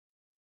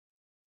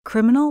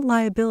Criminal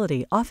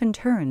liability often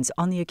turns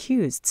on the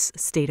accused's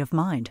state of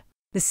mind.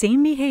 The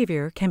same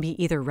behavior can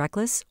be either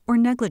reckless or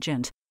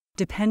negligent,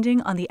 depending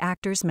on the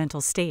actor's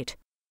mental state.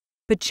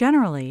 But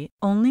generally,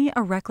 only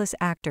a reckless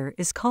actor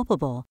is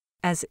culpable,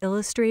 as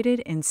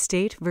illustrated in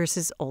State v.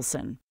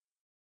 Olsen.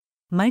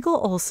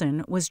 Michael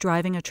Olsen was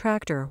driving a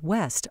tractor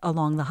west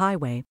along the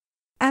highway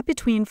at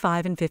between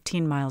 5 and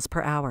 15 miles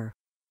per hour.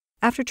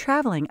 After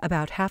traveling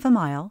about half a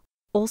mile,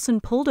 Olsen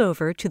pulled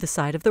over to the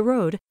side of the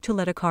road to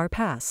let a car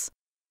pass.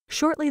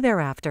 Shortly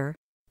thereafter,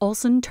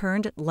 Olsen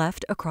turned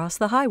left across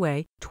the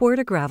highway toward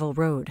a gravel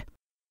road.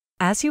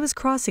 As he was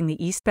crossing the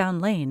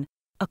eastbound lane,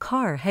 a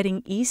car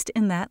heading east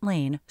in that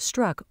lane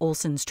struck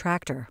Olsen's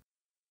tractor.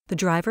 The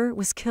driver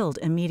was killed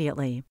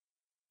immediately.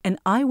 An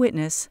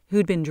eyewitness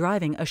who'd been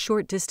driving a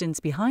short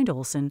distance behind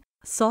Olsen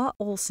saw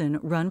Olsen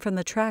run from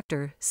the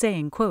tractor,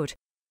 saying, quote,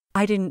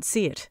 "I didn't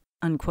see it,"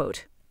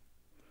 unquote.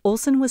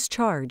 Olsen was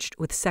charged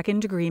with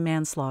second-degree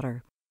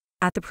manslaughter.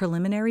 At the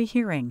preliminary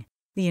hearing,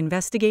 the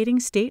investigating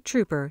state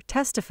trooper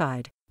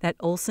testified that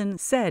Olsen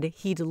said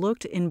he'd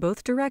looked in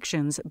both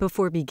directions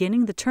before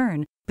beginning the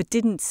turn but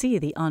didn't see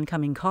the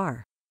oncoming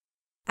car.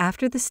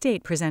 After the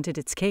state presented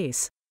its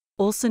case,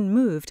 Olsen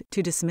moved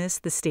to dismiss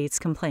the state's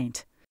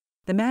complaint.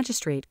 The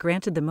magistrate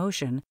granted the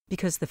motion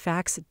because the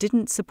facts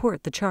didn't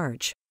support the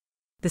charge.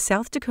 The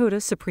South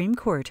Dakota Supreme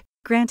Court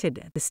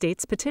granted the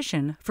state's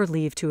petition for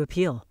leave to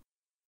appeal.